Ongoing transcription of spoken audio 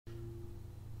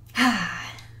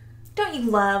Don't you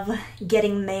love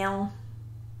getting mail?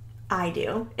 I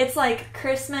do. It's like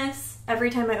Christmas every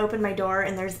time I open my door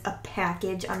and there's a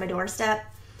package on my doorstep.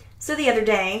 So the other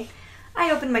day,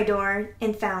 I opened my door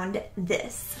and found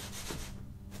this.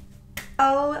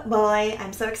 Oh boy,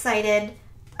 I'm so excited.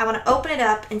 I want to open it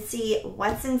up and see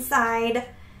what's inside.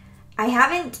 I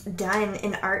haven't done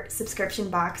an art subscription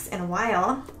box in a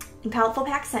while, and Paletteful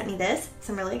Packs sent me this,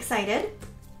 so I'm really excited.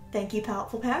 Thank you,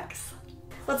 Paletteful Packs.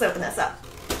 Let's open this up.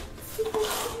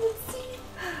 Let's see.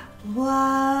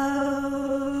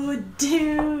 Whoa,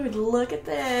 dude, look at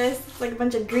this. It's like a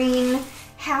bunch of green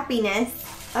happiness.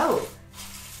 Oh,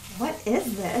 what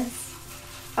is this?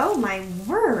 Oh my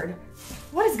word.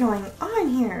 What is going on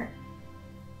here?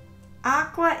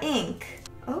 Aqua ink.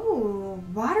 Oh,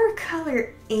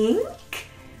 watercolor ink?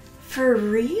 For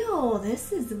real,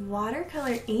 this is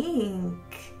watercolor ink.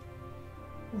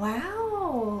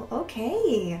 Wow,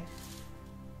 okay.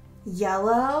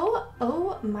 Yellow,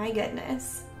 oh my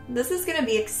goodness. This is gonna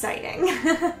be exciting.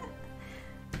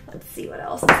 Let's see what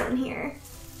else is in here.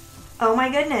 Oh my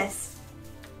goodness.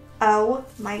 Oh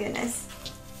my goodness.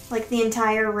 Like the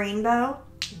entire rainbow?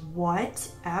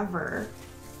 Whatever.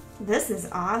 This is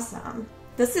awesome.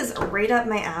 This is right up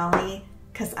my alley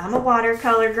because I'm a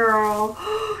watercolor girl.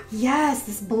 Yes,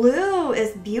 this blue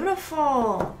is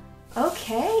beautiful.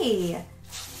 Okay.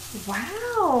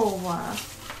 Wow.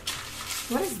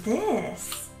 What is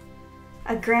this?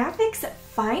 A graphics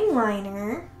fine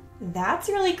liner. That's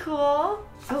really cool.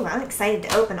 Oh, I'm excited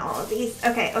to open all of these.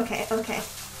 Okay.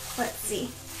 Let's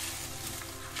see.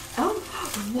 Oh,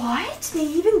 what? They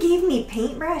even gave me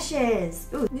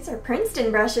paintbrushes. Ooh, these are Princeton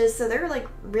brushes, so they're like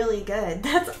really good.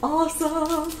 That's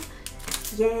awesome.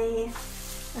 Yay.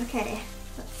 Okay,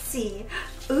 let's see.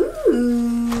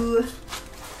 Ooh.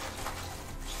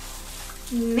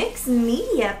 Mixed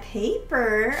media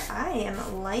paper. I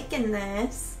am liking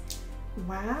this.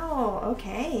 Wow,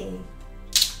 okay.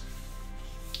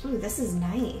 Ooh, this is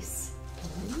nice.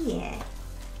 Yeah.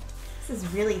 This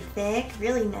is really thick,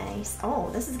 really nice.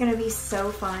 Oh, this is gonna be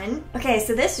so fun. Okay,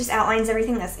 so this just outlines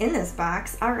everything that's in this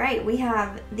box. All right, we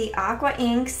have the Aqua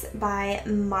Inks by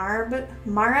Marabu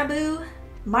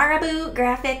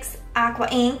Graphics Aqua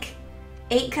Ink.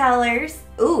 8 colors.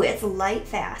 Ooh, it's light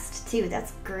fast too,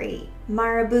 that's great.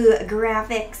 Marabu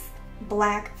Graphics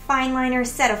Black Fine Liner,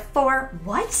 set of 4.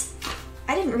 What?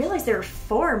 I didn't realize there were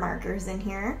 4 markers in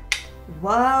here.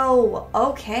 Whoa,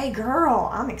 okay girl,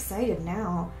 I'm excited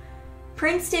now.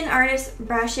 Princeton Artist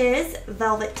Brushes,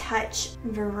 Velvet Touch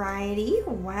variety.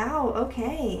 Wow,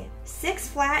 okay. 6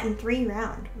 flat and 3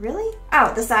 round. Really?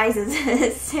 Oh, the size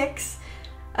is 6.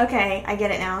 Okay, I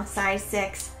get it now. Size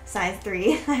 6, size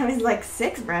 3. I was like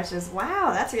 6 brushes.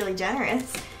 Wow, that's really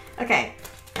generous. Okay,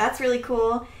 that's really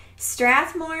cool.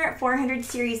 Strathmore 400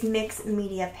 series mixed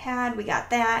media pad. We got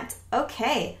that.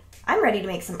 Okay, I'm ready to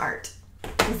make some art.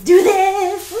 Let's do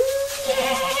this! Woo,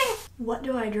 yeah! What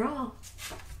do I draw?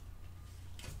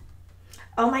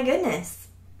 Oh my goodness.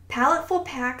 Paletteful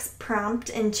Packs prompt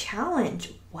and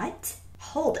challenge. What?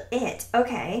 Hold it.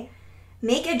 Okay.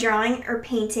 Make a drawing or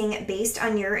painting based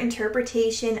on your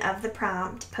interpretation of the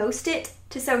prompt. Post it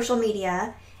to social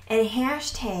media and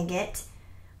hashtag it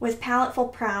with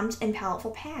Paletteful prompt and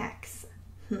Paletteful Packs.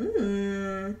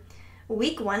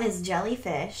 Week 1 is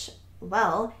jellyfish.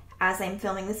 Well, as I'm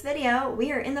filming this video,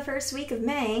 we are in the first week of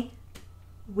May.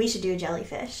 We should do a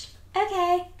jellyfish.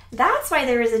 Okay. That's why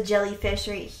there is a jellyfish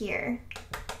right here.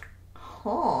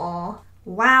 Oh,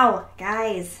 wow,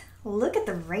 guys, look at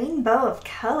the rainbow of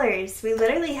colors. We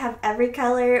literally have every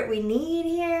color we need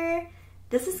here.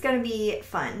 This is gonna be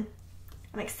fun.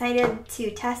 I'm excited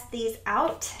to test these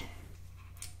out.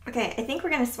 Okay, I think we're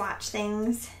gonna swatch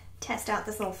things. Test out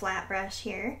this little flat brush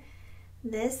here.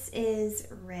 This is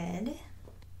red.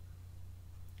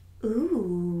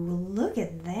 Ooh, look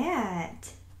at that.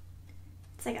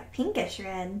 It's like a pinkish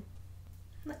red.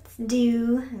 Let's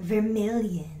do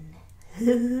vermilion.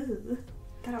 Ooh.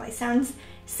 That always sounds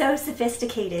so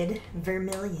sophisticated.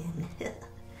 Vermilion.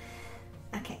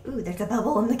 Okay, ooh, there's a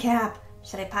bubble in the cap.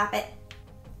 Should I pop it?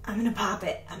 I'm gonna pop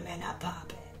it. I'm gonna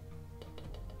pop it.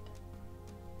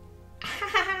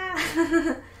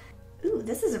 Ooh,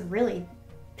 this is a really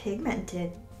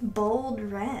pigmented, bold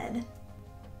red.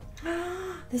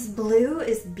 This blue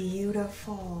is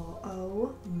beautiful.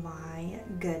 Oh my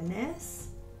goodness.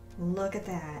 Look at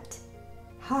that.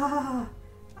 Ha!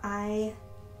 I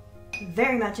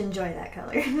very much enjoy that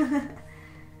color.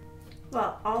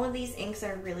 Well, all of these inks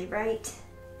are really bright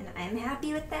and I'm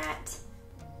happy with that.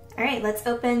 All right, let's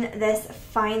open this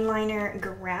fine liner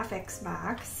graphics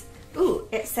box. Ooh,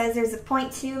 it says there's a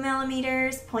 0.2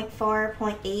 millimeters, 0.4,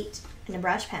 0.8, and a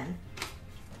brush pen.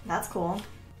 That's cool.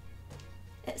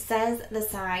 It says the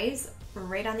size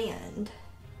right on the end.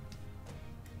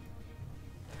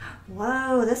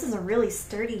 Whoa, this is a really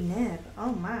sturdy nib.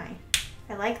 Oh my,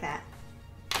 I like that.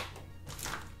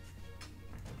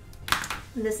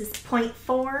 This is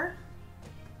 0.4.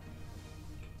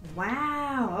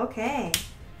 Wow, okay.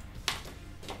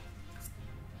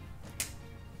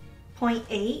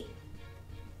 0.8.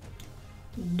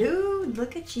 Dude,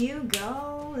 look at you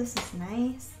go. This is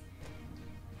nice.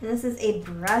 And this is a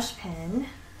brush pen.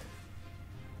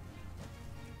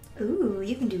 Ooh,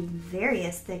 you can do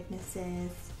various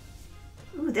thicknesses.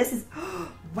 Ooh, this is,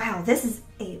 wow, this is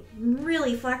a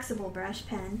really flexible brush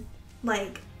pen.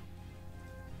 Like,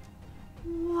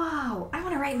 whoa, I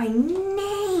want to write my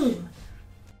name.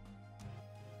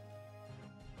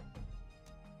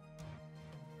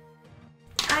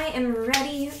 I am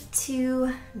ready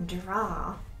to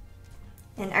draw.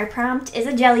 And our prompt is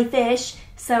a jellyfish,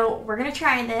 so we're gonna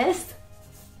try this.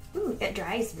 Ooh, it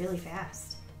dries really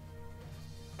fast.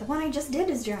 The one I just did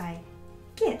is dry.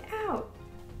 Get out.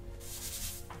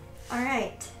 All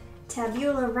right,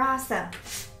 tabula rasa,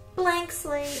 blank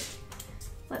slate.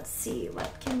 Let's see,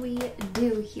 what can we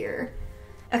do here?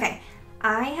 Okay,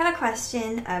 I have a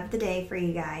question of the day for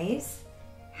you guys.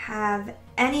 Have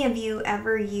any of you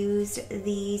ever used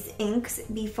these inks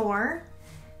before?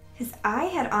 Because I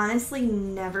had honestly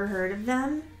never heard of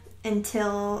them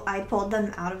until I pulled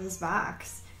them out of this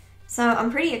box. So I'm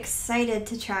pretty excited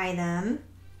to try them.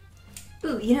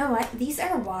 Ooh, you know what? These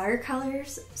are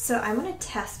watercolors, so I want to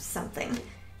test something.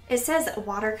 It says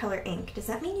watercolor ink. Does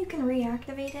that mean you can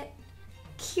reactivate it?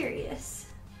 Curious.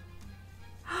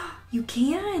 You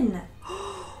can!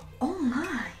 Oh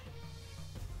my!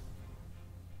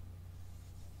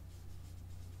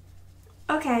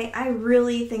 Okay, I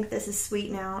really think this is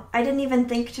sweet now. I didn't even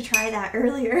think to try that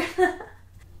earlier.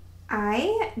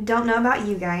 I don't know about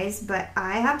you guys, but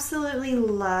I absolutely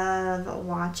love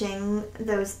watching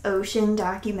those ocean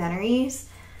documentaries.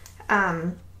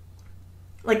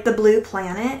 Like The Blue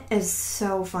Planet is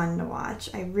so fun to watch.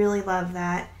 I really love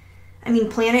that. I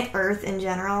mean, Planet Earth in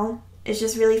general is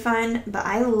just really fun, but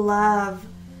I love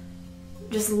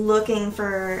just looking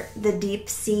for the deep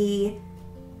sea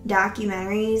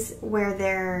documentaries where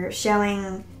they're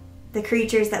showing the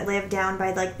creatures that live down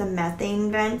by like the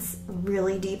methane vents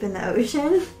really deep in the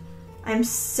ocean. I'm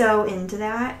so into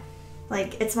that.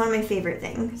 Like, it's one of my favorite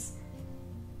things.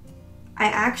 I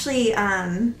actually,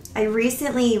 I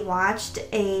recently watched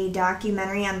a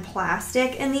documentary on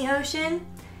plastic in the ocean,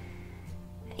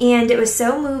 and it was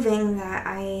so moving that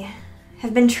I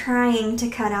have been trying to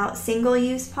cut out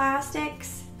single-use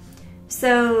plastics.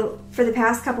 So for the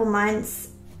past couple months,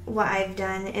 what I've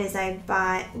done is I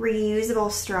bought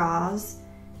reusable straws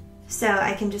so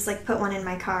I can just like put one in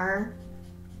my car.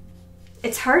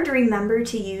 It's hard to remember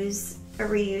to use a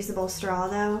reusable straw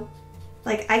though.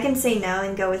 Like, I can say no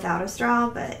and go without a straw,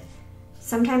 but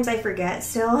sometimes I forget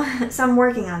still, so I'm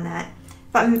working on that.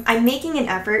 But I'm making an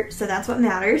effort, so that's what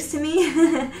matters to me.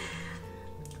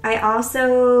 I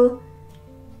also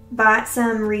bought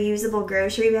some reusable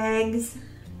grocery bags.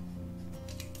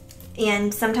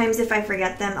 And sometimes if I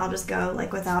forget them, I'll just go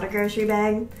like without a grocery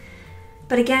bag.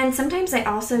 But again, sometimes I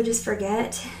also just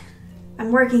forget.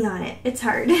 I'm working on it. It's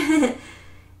hard.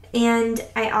 And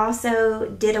I also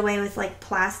did away with like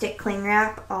plastic cling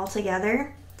wrap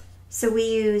altogether. So we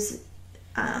use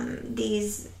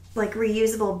these like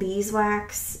reusable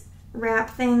beeswax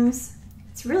wrap things.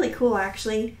 It's really cool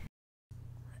actually.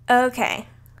 Okay,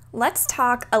 let's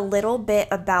talk a little bit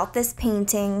about this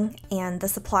painting and the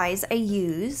supplies I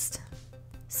used.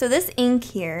 So this ink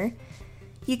here,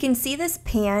 you can see this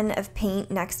pan of paint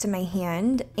next to my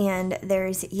hand, and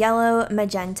there's yellow,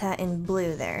 magenta, and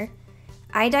blue there.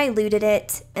 I diluted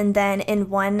it, and then in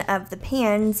one of the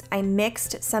pans, I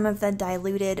mixed some of the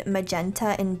diluted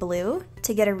magenta and blue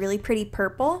to get a really pretty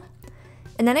purple.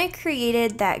 And then I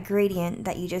created that gradient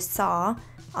that you just saw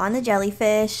on the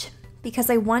jellyfish because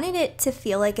I wanted it to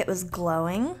feel like it was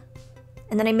glowing.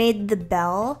 And then I made the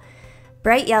bell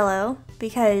bright yellow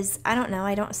because, I don't know,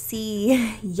 I don't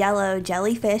see yellow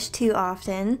jellyfish too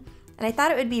often. And I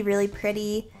thought it would be really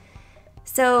pretty.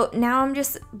 So now I'm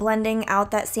just blending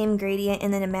out that same gradient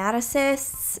in the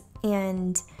nematocysts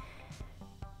and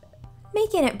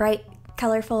making it bright,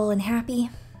 colorful, and happy.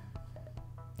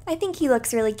 I think he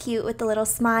looks really cute with the little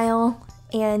smile,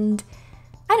 and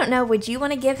I don't know, would you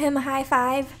want to give him a high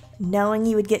five knowing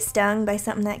you would get stung by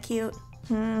something that cute?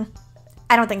 I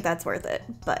don't think that's worth it,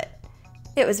 but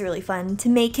it was really fun to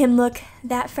make him look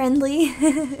that friendly.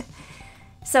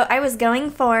 So I was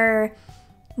going for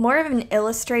more of an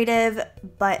illustrative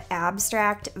but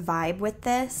abstract vibe with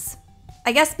this.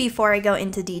 I guess before I go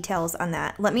into details on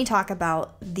that, let me talk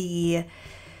about the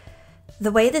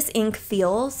way this ink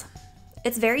feels.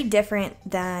 It's very different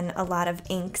than a lot of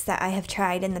inks that I have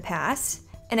tried in the past.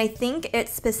 And I think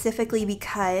it's specifically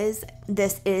because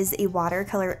this is a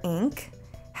watercolor ink.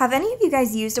 Have any of you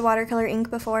guys used a watercolor ink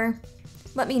before?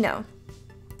 Let me know.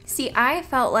 See, I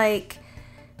felt like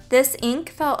this ink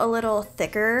felt a little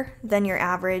thicker than your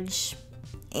average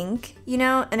ink, you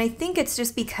know? And I think it's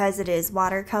just because it is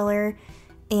watercolor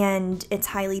and it's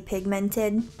highly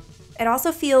pigmented. It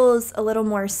also feels a little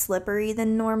more slippery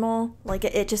than normal, like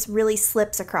it just really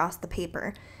slips across the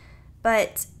paper.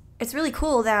 But it's really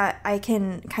cool that I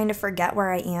can kind of forget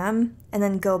where I am and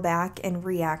then go back and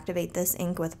reactivate this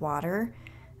ink with water.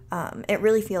 It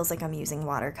really feels like I'm using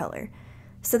watercolor.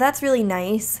 So that's really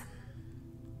nice.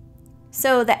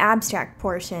 So the abstract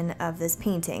portion of this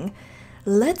painting,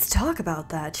 let's talk about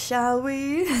that, shall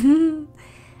we?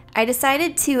 I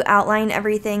decided to outline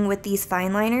everything with these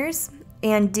fine liners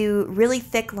and do really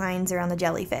thick lines around the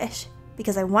jellyfish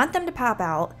because I want them to pop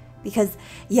out because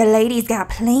your ladies got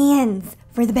plans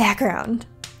for the background,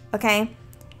 okay?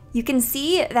 You can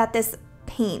see that this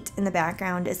paint in the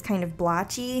background is kind of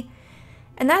blotchy,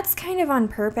 and that's kind of on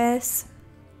purpose.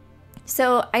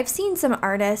 So I've seen some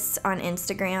artists on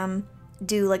Instagram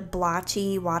do like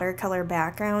blotchy watercolor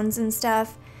backgrounds and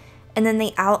stuff, and then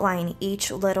they outline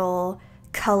each little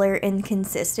color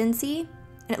inconsistency,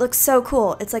 and it looks so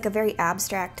cool. It's like a very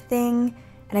abstract thing,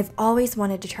 and I've always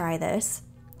wanted to try this.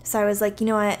 So I was like, you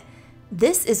know what?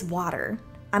 This is water.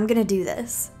 I'm gonna do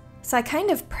this. So I kind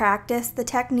of practiced the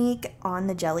technique on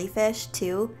the jellyfish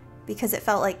too, because it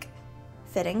felt like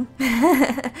fitting.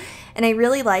 And I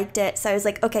really liked it. So I was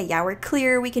like, okay, yeah, we're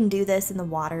clear. We can do this in the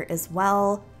water as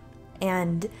well.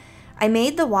 And I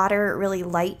made the water really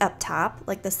light up top,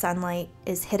 like the sunlight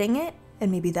is hitting it.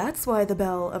 And maybe that's why the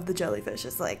bell of the jellyfish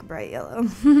is like bright yellow.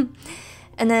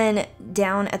 And then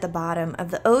down at the bottom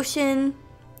of the ocean,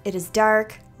 it is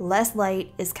dark, less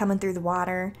light is coming through the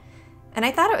water. And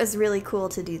I thought it was really cool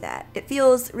to do that. It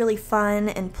feels really fun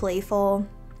and playful.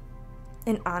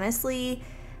 And honestly,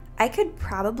 I could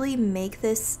probably make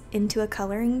this into a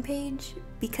coloring page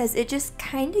because it just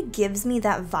kind of gives me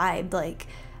that vibe. Like,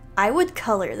 I would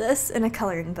color this in a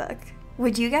coloring book.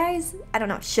 Would you guys? I don't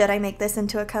know. Should I make this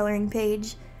into a coloring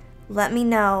page? Let me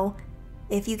know.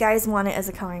 If you guys want it as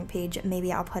a coloring page,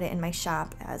 maybe I'll put it in my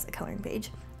shop as a coloring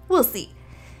page. We'll see.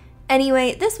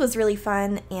 Anyway, this was really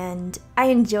fun, and I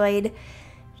enjoyed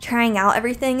trying out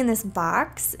everything in this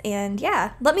box. And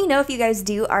yeah, let me know if you guys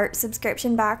do art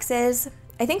subscription boxes.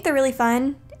 I think they're really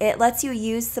fun. It lets you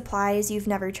use supplies you've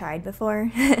never tried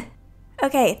before.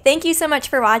 Okay, thank you so much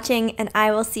for watching, and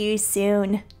I will see you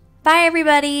soon. Bye,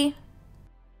 everybody!